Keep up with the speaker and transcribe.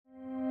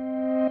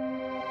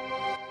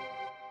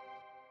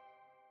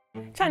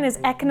China's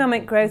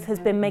economic growth has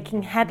been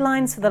making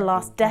headlines for the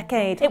last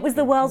decade. It was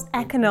the world's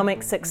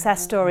economic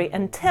success story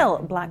until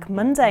Black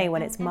Monday,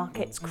 when its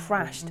markets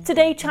crashed.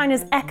 Today,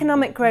 China's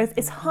economic growth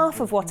is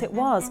half of what it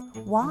was.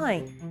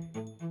 Why?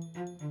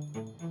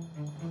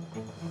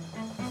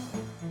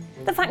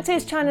 The fact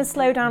is, China's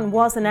slowdown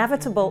was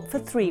inevitable for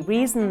three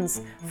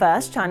reasons.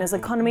 First, China's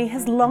economy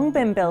has long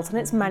been built on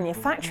its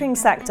manufacturing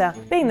sector.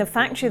 Being the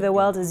factory of the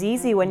world is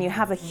easy when you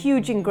have a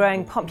huge and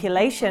growing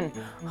population.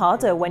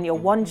 Harder when your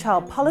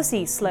one-child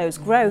policy slows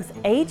growth,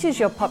 ages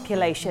your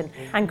population,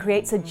 and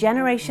creates a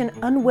generation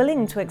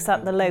unwilling to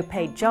accept the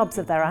low-paid jobs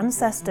of their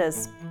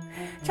ancestors.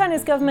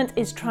 China's government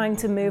is trying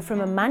to move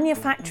from a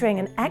manufacturing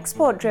and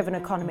export-driven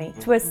economy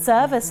to a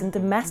service and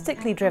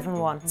domestically driven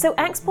one. So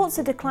exports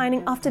are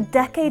declining after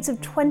decades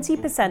of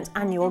 20%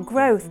 annual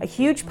growth, a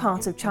huge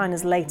part of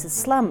China's latest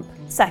slump.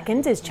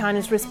 Second is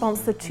China's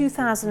response to the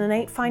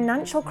 2008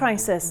 financial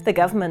crisis. The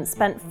government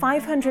spent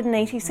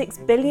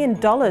 $586 billion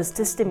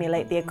to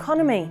stimulate the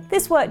economy.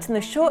 This worked in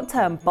the short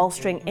term,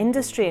 bolstering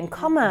industry and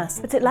commerce,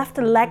 but it left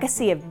a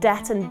legacy of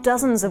debt and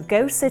dozens of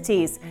ghost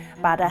cities,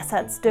 bad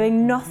assets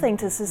doing nothing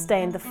to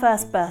sustain the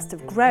first burst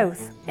of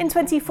growth. In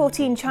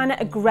 2014, China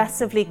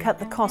aggressively cut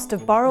the cost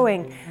of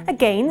borrowing.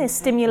 Again, this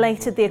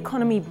stimulated the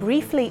economy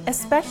briefly,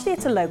 especially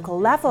at a local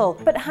level,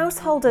 but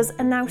householders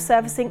are now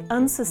servicing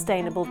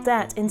unsustainable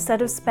debt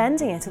instead of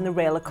spending it in the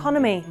real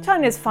economy.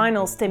 China's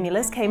final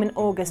stimulus came in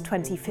August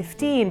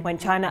 2015, when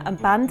China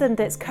abandoned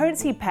its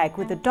currency peg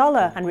with the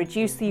dollar and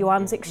reduced the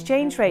yuan's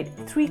exchange rate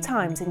 3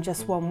 times in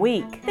just 1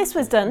 week. This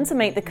was done to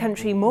make the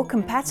country more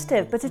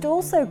competitive, but it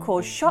also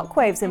caused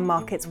shockwaves in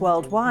markets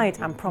worldwide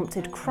and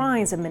prompted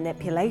cries of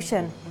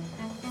manipulation.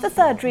 The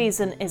third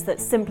reason is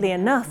that, simply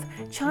enough,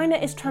 China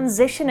is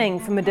transitioning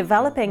from a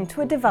developing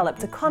to a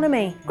developed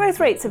economy. Growth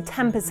rates of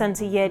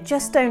 10% a year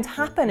just don't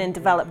happen in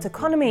developed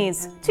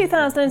economies.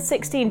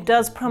 2016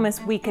 does promise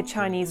weaker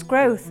Chinese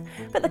growth,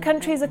 but the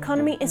country's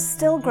economy is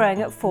still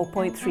growing at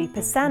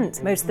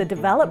 4.3%. Most of the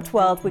developed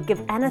world would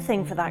give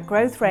anything for that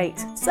growth rate.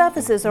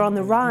 Services are on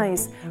the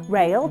rise.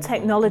 Rail,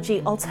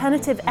 technology,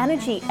 alternative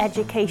energy,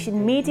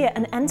 education, media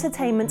and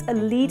entertainment are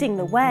leading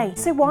the way.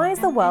 So why is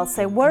the world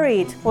so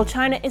worried? Well,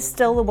 China is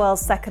still the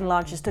world's second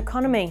largest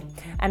economy.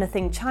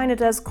 Anything China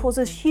does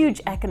causes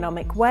huge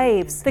economic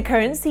waves. The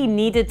currency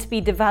needed to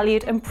be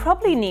devalued and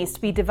probably needs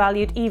to be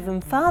devalued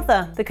even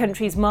further. The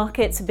country's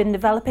markets have been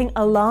developing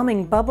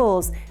alarming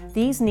bubbles.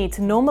 These need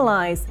to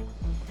normalize.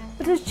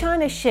 But as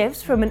China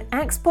shifts from an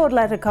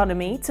export-led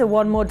economy to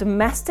one more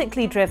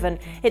domestically driven,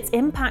 its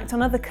impact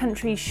on other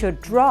countries should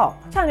drop.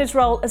 China's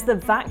role as the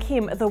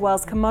vacuum of the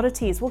world's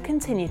commodities will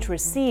continue to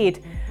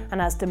recede.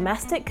 And as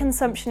domestic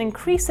consumption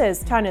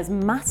increases, China's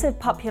massive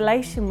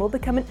population will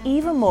become an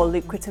even more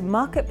lucrative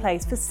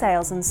marketplace for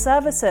sales and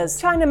services.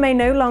 China may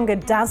no longer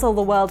dazzle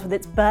the world with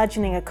its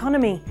burgeoning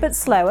economy, but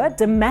slower,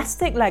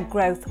 domestic-led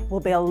growth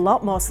will be a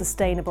lot more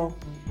sustainable.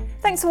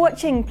 Thanks for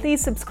watching. Please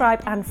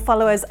subscribe and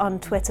follow us on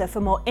Twitter for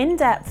more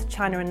in-depth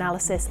China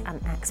analysis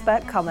and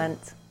expert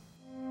comment.